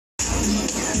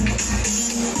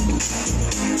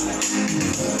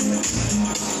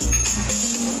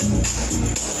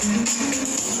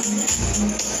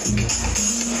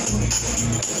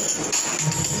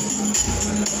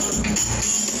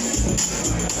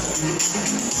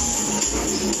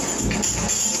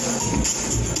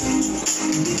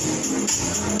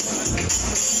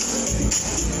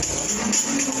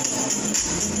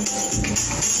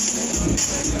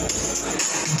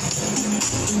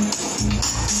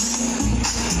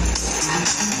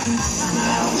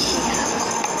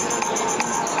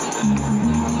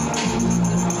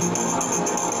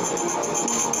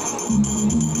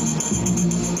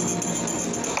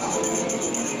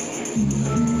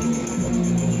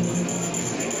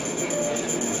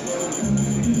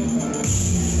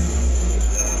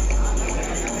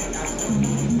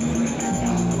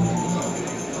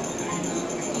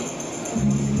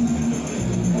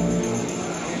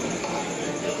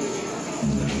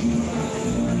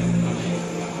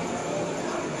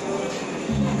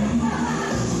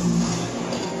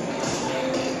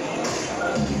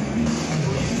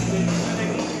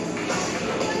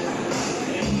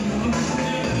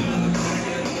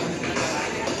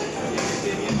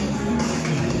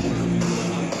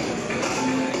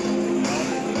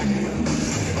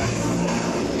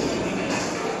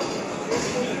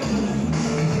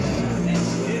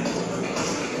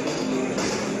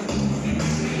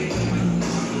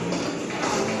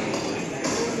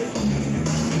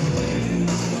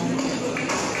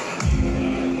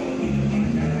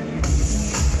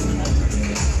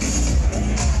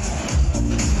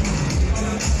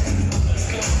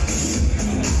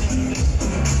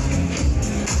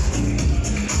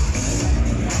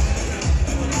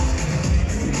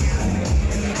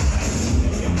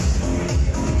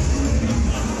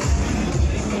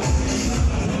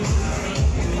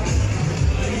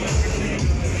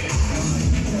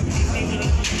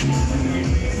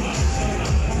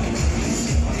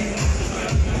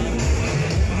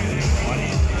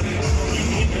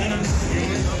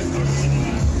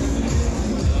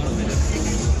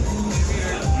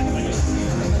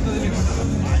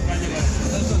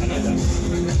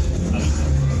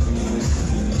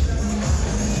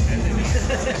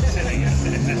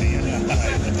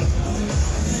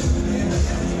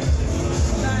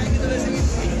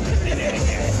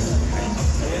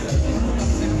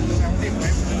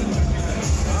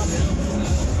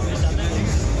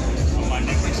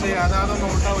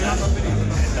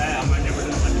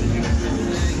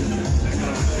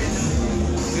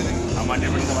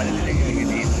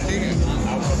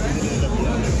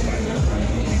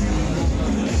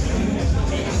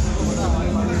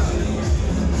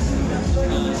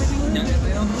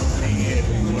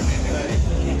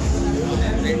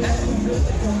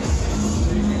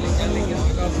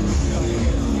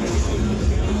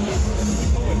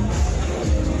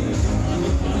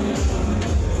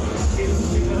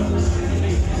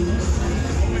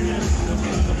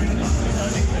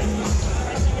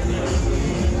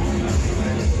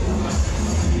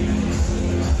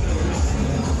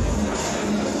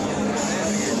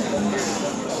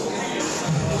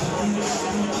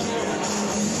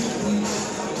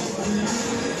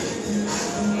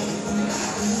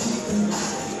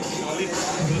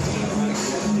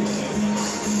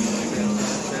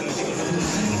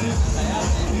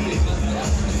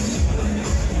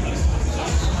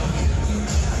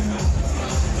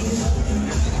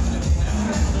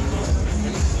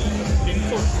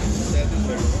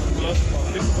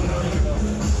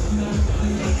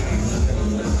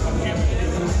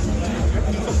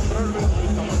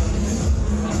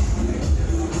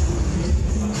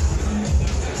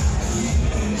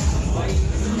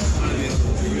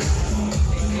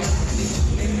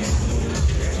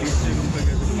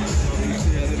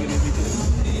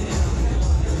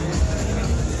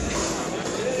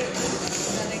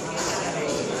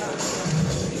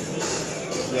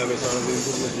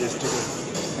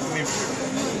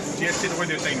GST तो कोई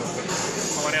देता ही नहीं होता,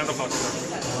 हमारे यहाँ तो फास्ट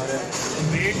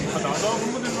रेट बता दो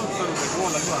उनको, देना 70 रुपये वो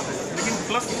अलग बात है, लेकिन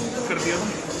प्लस कर दिया तो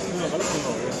गलत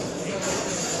हो गया।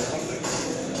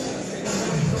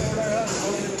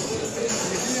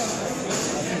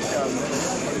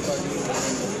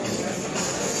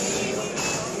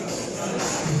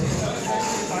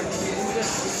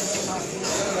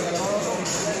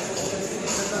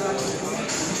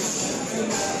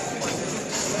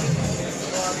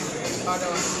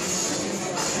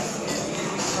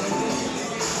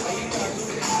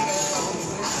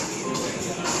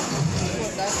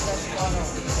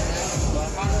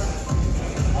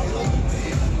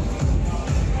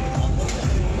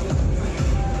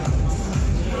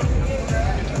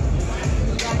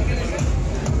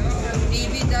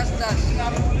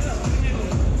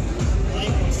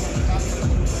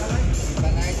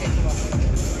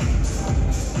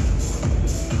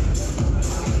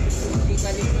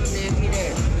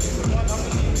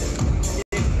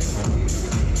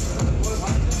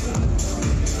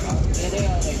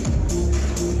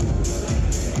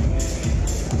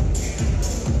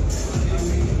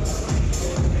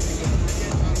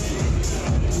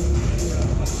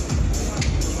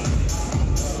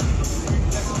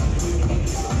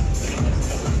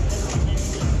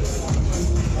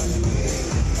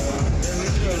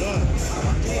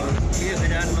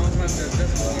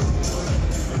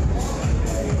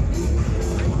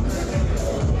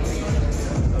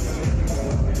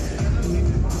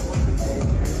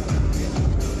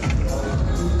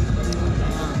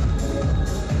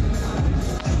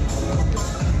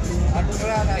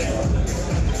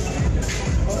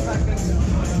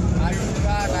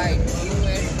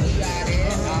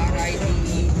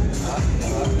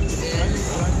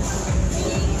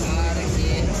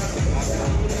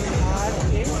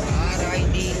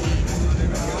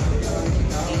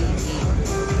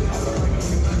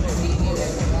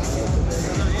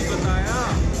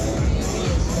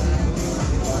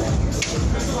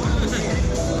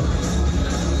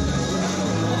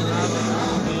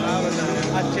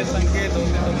 अच्छे संकेत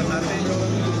होते तो बताते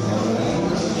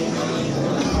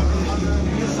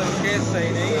संकेत सही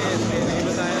नहीं है इसलिए नहीं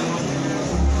बताया।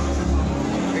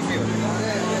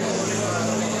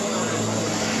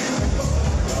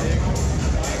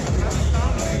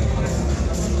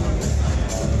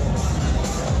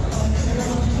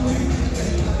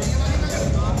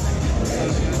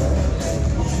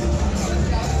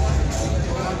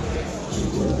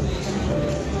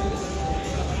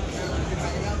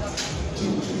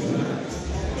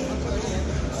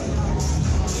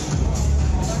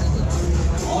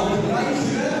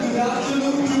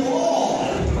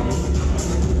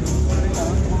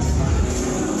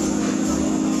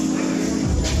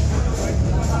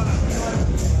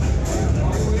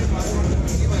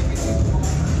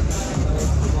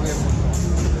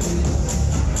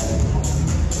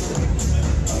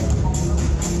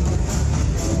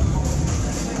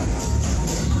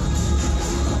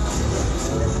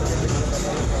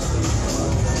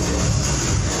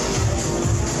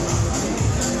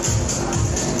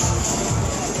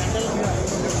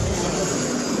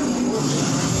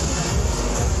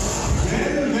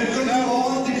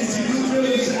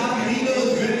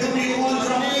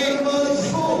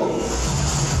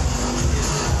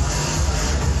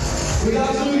 Good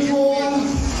afternoon to all.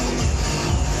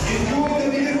 Enjoy the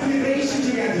biggest celebration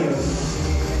together.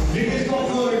 Biggest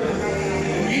offer.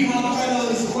 We have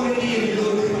fellows quality and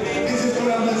good. This is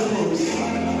Columbus Sports.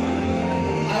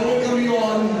 I welcome you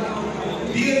all,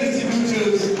 dear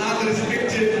distributors and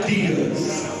respected dealers.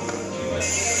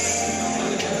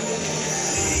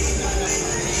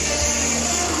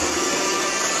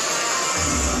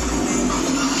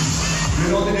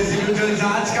 Distributors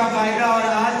आज का फायदा और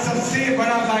आज सबसे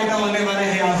बड़ा फायदा होने वाला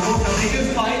है आपको the biggest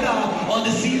फायदा on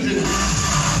the season।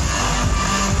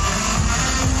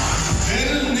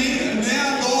 नया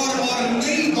दौर और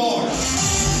नई दौड़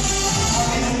और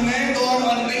इस नए दौर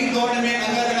और नई दौड़ में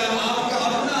अगर आपका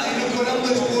अपना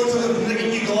कोलंबस स्पोर्ट्स और जिंदगी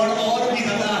की दौड़ और भी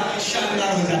ज्यादा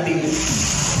शानदार हो जाती है।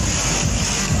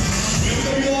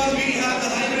 We have the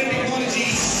hybrid technology,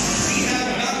 we have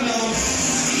knockdown,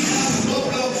 we have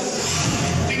Roblox,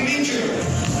 Signature,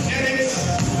 Genix,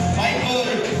 Viper,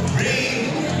 Brave,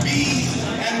 Beast,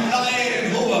 and Lion.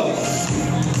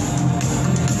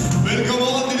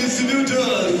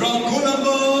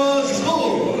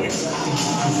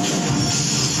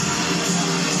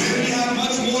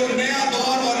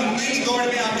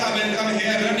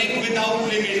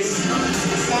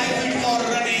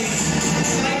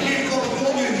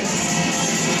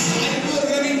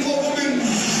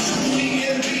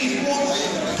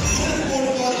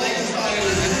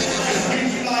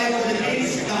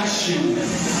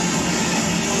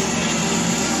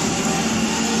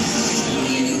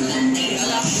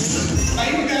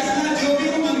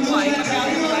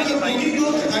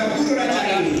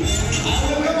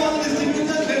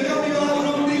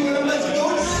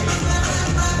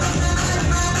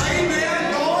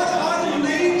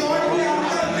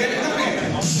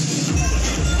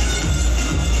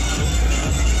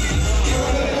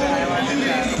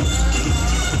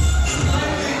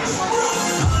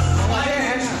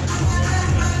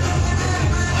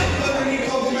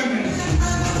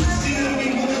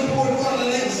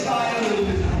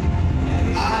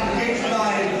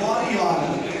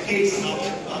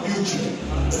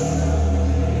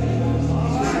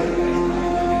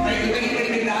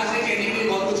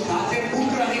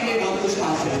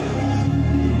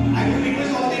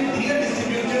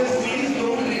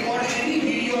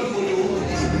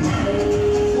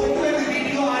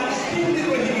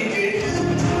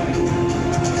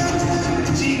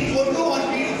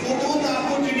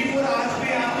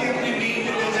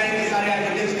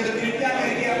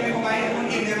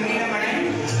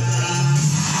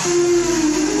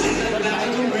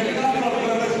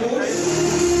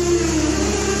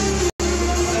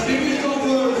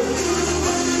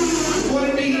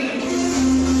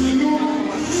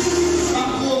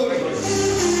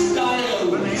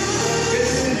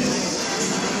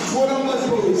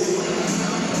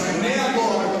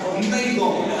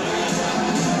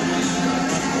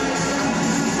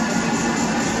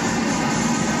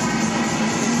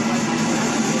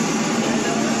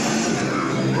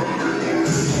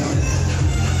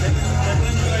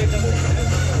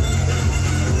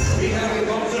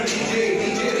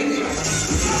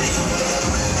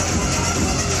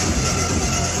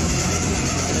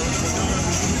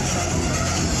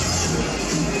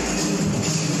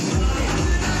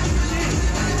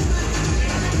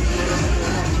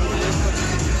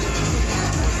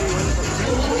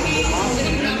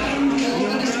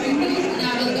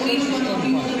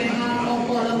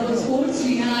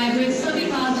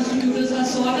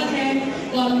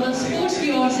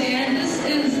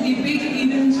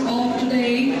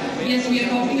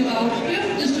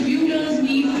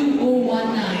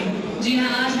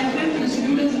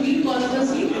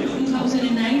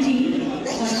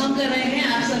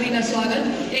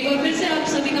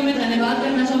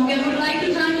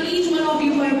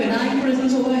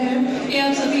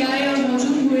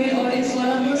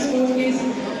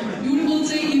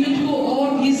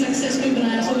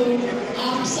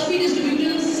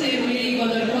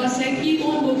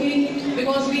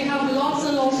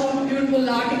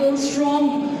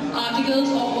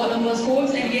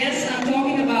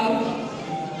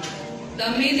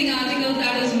 the amazing article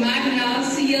that is Magna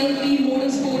CLP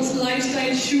Motorsports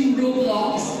Lifestyle Shoe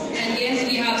Roblox. And yes,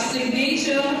 we have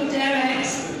Signature,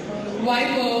 Terex,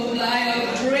 Viper, Flyer,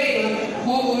 Dre,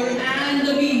 Hover and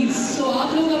the Beast. So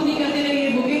आप लोग अपनी करते रहिए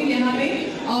booking यहाँ पे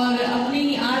और अपनी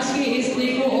आज के इस डे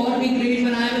को और भी ग्रेट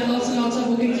बनाए with lots and lots of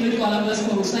bookings with Columbus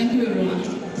Sports. Thank you everyone.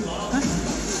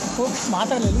 वो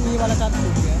माता ले लूँ ये वाला चार्ट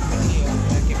टूट गया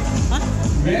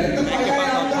Well, the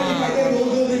fighter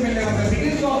those in the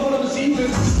biggest offer of the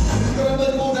season.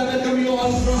 Columbus Sports, I welcome you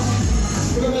all from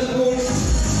Columbus Sports.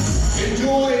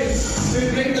 Enjoy,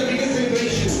 celebrate the biggest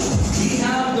celebration. We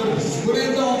have the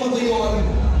greatest offer for you all.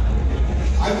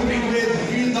 I would request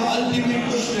feel the ultimate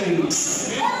cushioning.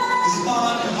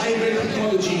 Smart hybrid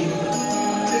technology.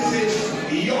 This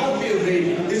is your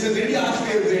favorite. This is India's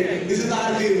favorite. This is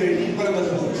our favorite. Columbus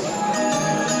Sports.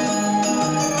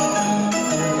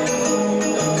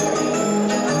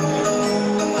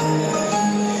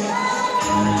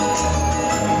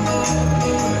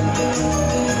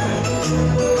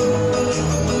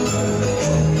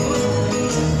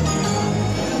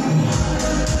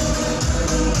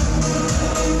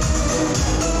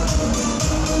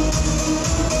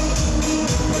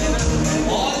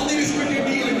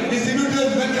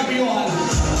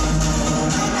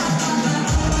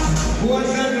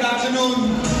 Good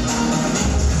afternoon.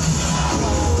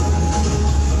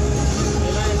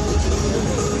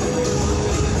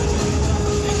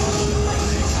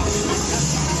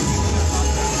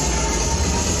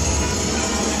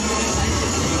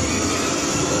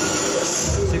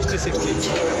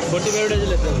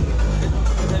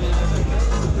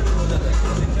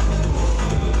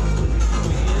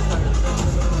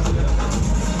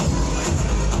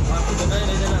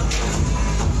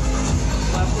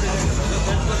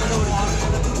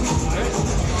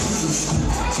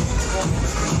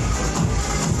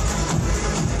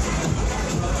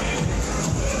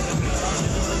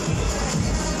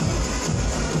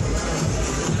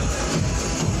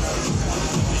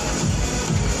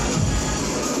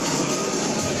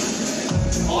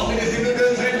 All the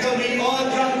distributors welcome you all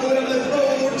from Columbus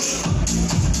Sports.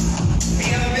 We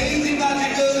have amazing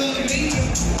articles.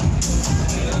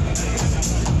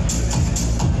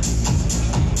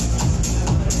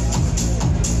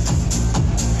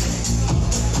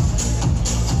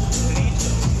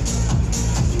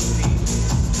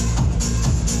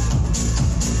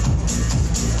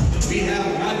 We have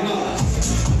Magna.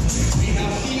 We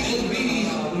have CLP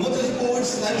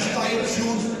Motorsports Lifestyle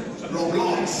Shoes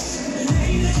Roblox.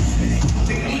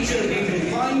 Signature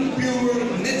in fine pure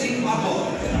knitting upper.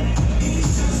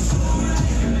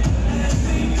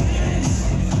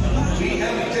 We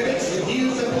have Terex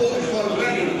heel support for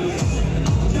running.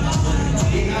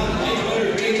 We have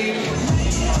Viper range,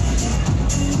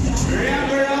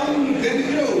 wrap around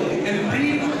Velcro and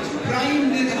prime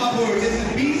knit upper. This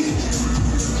is Beast.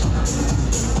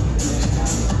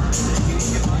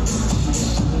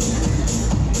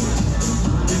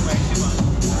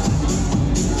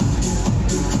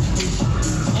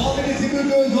 All the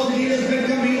distributors, all the dealers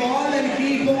welcome you all and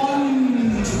keep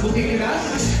on booking with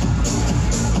us.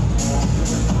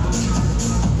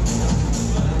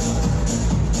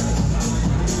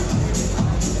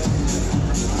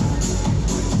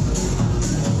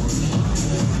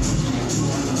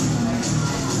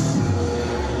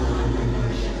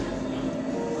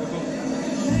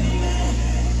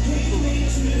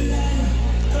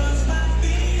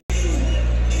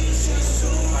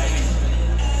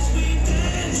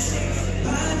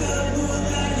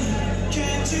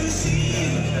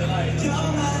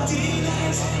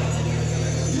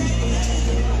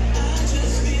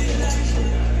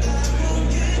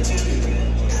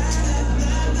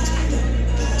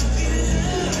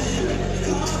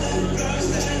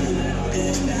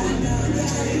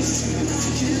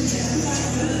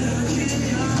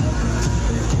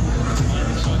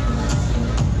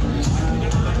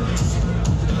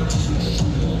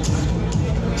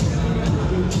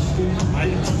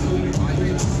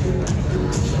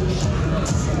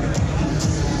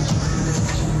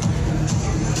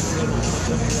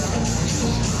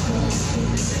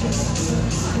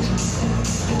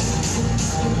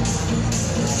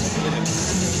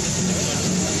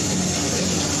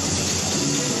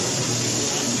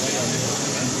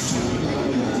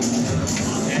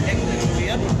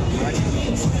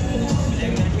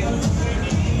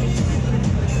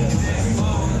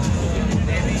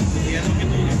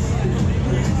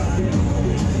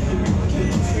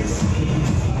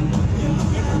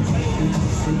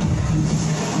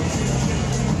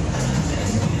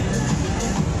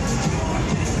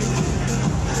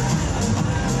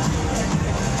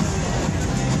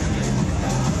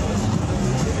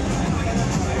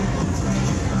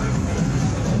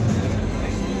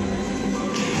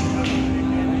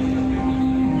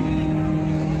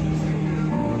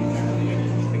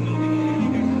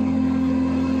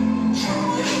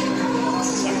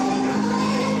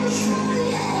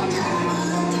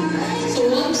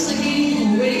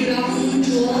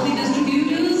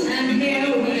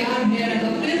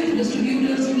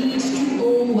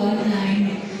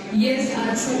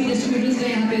 का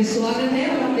यहाँ पे स्वागत है।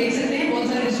 और आप देख सकते हैं बहुत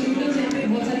सारे स्टूडेंट्स यहाँ पे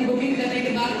बहुत सारी बुकिंग करने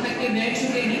के बाद थक के बैठ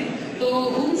चुके हैं। तो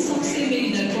उन सबसे मेरी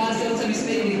दरख्वास्त है, उन सभी से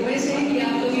मेरी रिक्वेस्ट है कि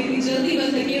आप लोग इतनी जल्दी बन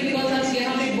सकिए, बिकॉज आज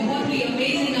यहाँ पे बहुत ही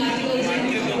अमेजिंग आर्टिकल्स हैं,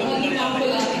 बहुत ही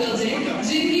पावरफुल आर्टिकल्स हैं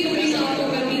जिनकी बुकिंग आपको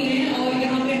करनी है। और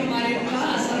यहाँ पे हमारे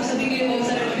पास हम सभी के बहुत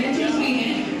सारे मेंटर्स भी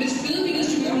हैं which will be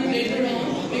distributed later on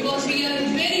because we are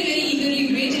very eagerly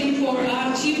waiting for our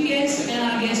chief guest and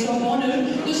our guest of honor।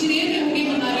 कुछ ही देर में होंगे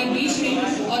हमारे बीच में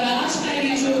और आज का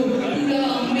ये जो पूरा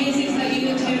अमेजिंग सा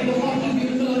इवेंट है बहुत ही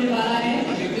ब्यूटीफुल होने वाला है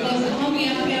बिकॉज हम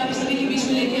यहाँ पे आप सभी के बीच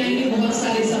में लेके आएंगे बहुत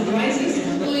सारे सरप्राइजेस।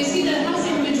 तो इसी तरह से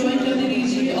हमें ज्वाइन करने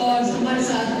दीजिए और हमारे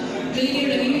साथ मिलकर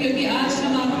रहिए क्योंकि आज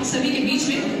हम आप सभी के बीच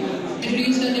में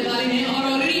इंट्रोड्यूस करने वाले हैं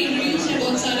और ऑलरेडी इंट्रोड्यूस है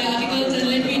बहुत सारे articles. And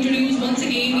let me introduce once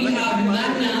again we have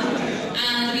Magna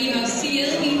and we have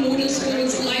CLE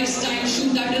Motorsports lifestyle shoe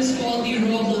that is called the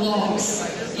Roblox।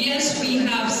 Yes, we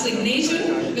have Signature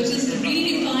which is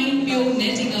redefined pure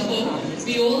netting upper।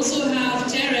 We also have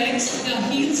Terex, the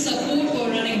heel support for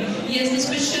running। Yes, the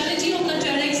speciality of the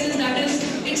Terex is that is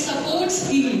it supports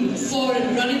heel for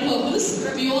running purpose।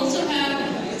 We also have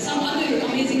some other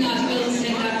amazing articles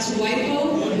and that's Wiper,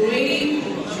 Brave,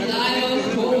 Flyer,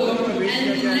 Rover,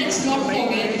 and let's not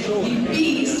forget the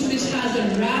Beast which has a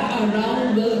wrap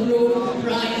around Velcro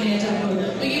Prime net upper।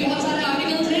 तो ये बहुत सारे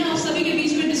articles हैं आप सभी के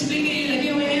बीच में display के लिए लगे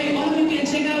हुए हैं। All of you can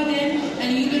check out them and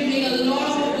you can make a lot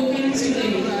of bookings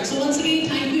today। So once again,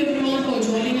 thank you everyone for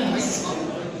joining us।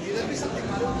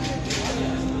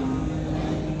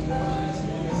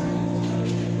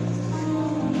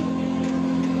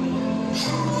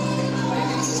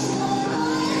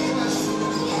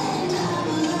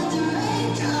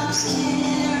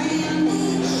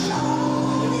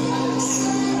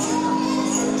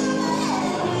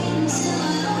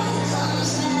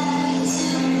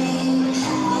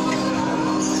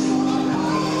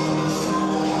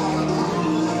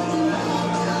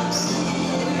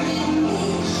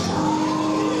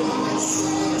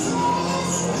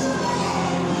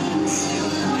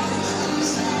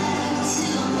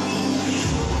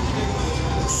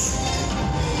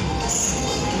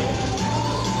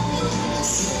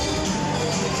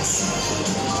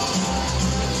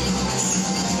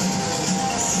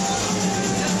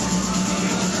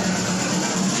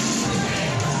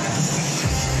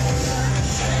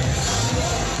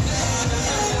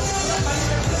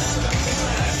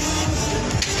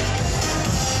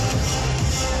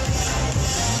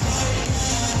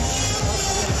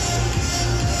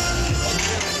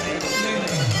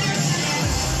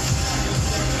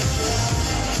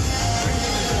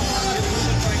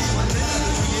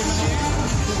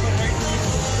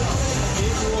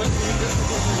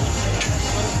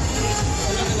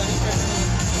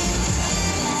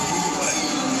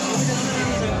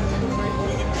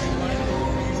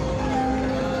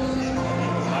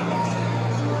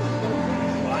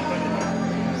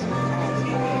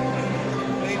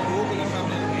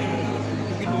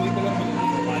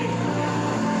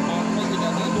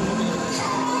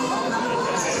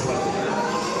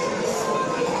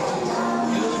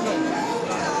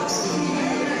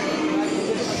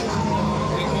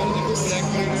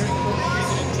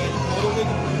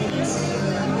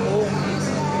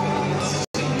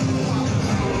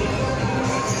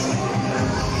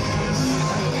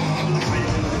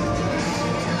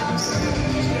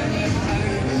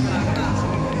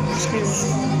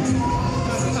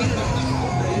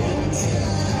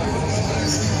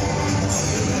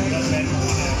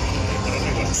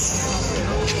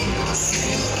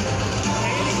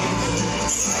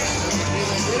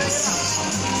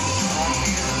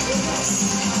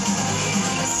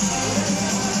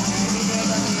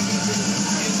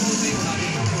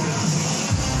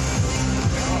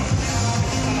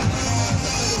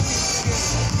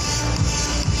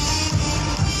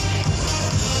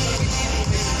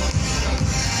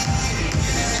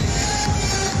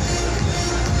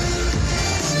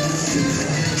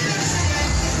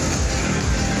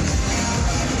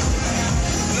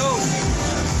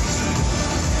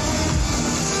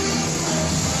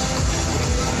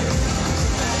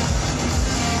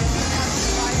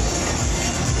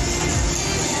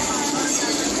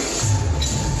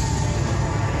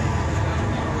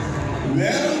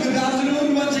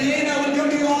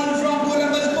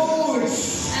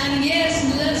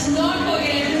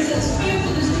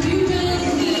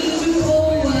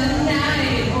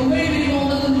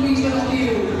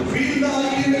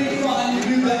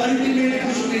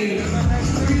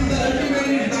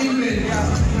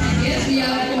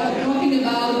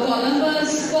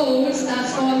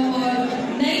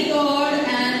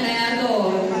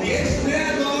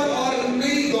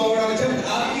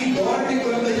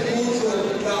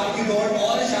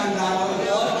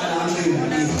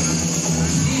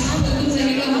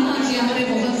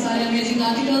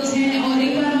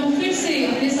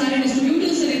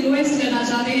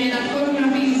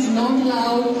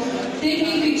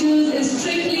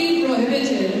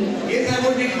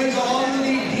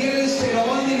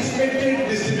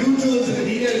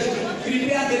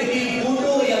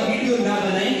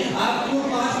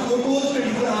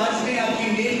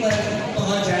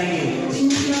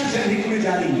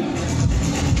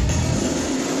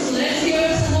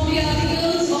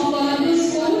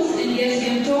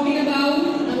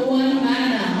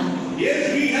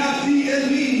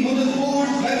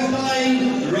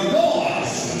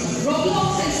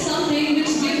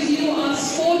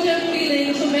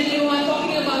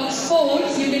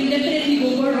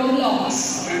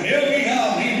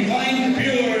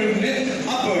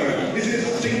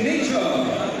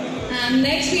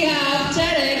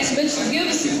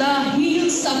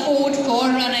 for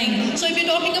running. So if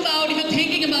you're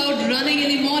thinking about running in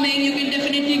the morning, you can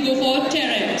definitely go for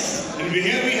Terex. And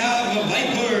here we have a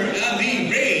Viper and the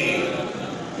Ray.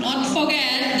 Not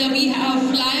forget that we have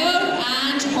Flyer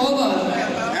and Hover.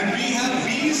 And we have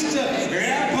Beast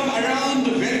wrap around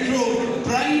Velcro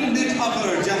Prime Net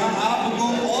Upper, जहाँ आपको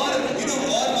और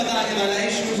बताने वाला है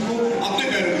shoes को अपने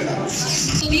पैरों में डालना.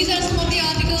 So these are some of the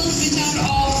articles which are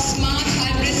of smart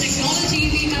hybrid technology.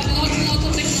 We have lots and lots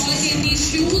of technology in these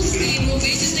shoes, the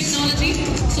innovative technology.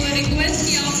 So I request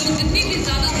कि आप लोग जितनी भी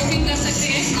ज़्यादा बुकिंग कर सकते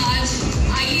हैं आज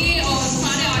आइए और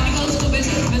सारे आर्टिकल्स को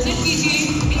विजिट कीजिए,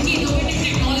 इनकी इनोवेटिव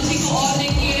टेक्नोलॉजी को और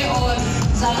देखिए और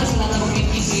ज़्यादा से ज़्यादा बुकिंग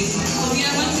कीजिए. So we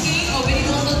are once again a very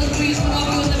warm welcome to each one of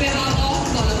you on the behalf of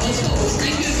Columbus Sports.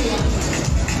 Thank you everyone.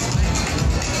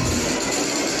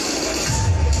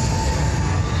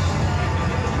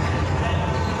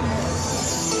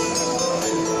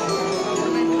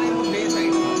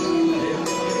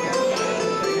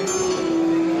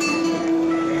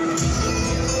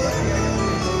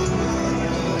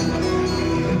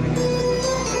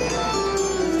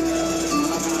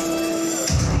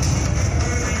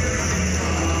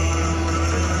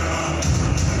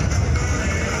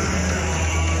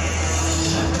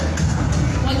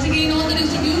 Once again, all the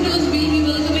distributors will be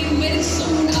welcoming very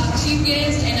soon our chief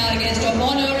guest and our guest of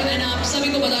honor. And आप सभी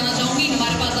को बताना चाहूँगी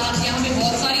हमारे पास आज यहाँ पे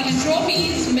बहुत सारी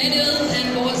trophies, medals and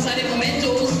बहुत सारे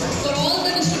mementos for all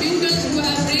the distributors who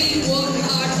have really worked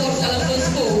hard for Columbus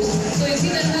Sports. So इसी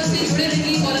तरह से जुड़े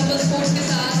रहिए Columbus Sports के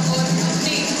साथ और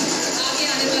अपने आगे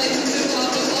आने वाले फ्यूचर को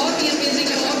आप लोग और भी अमेजिंग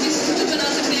और भी स्मूथ बना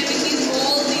सकते हैं with these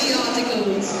all the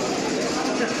articles.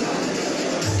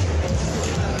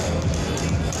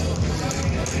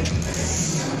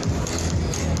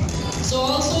 So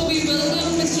also we welcome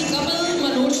Mr. Kapil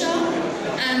Manocha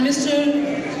and Mr.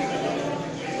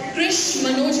 Krish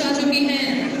Manocha जो कि हैं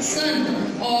son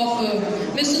of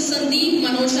Mr. Sandeep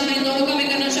Manocha. इन दोनों का मैं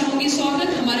करना चाहूँगी स्वागत.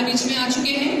 हमारे बीच में आ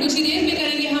चुके हैं. कुछ ही देर में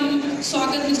करेंगे हम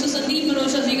स्वागत Mr. Sandeep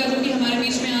Manocha जी का जो कि हमारे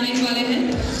बीच में आने वाले हैं.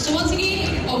 So once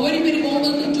again a very warm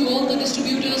welcome to all the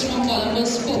distributors from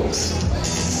Columbus Sports.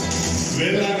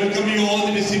 Well, I welcome you all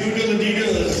the distributors and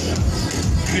dealers.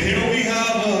 And here we have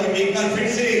एक बार फिर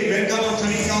से वेलकम ऑफ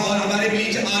सनीका और हमारे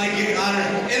बीच are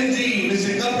MD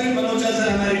Mr. Kapil Manocha sir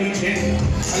हमारे बीच हैं.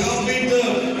 Along with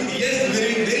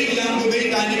very young, very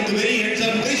dynamic, very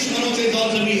handsome Krish Manocha is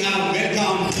also we have.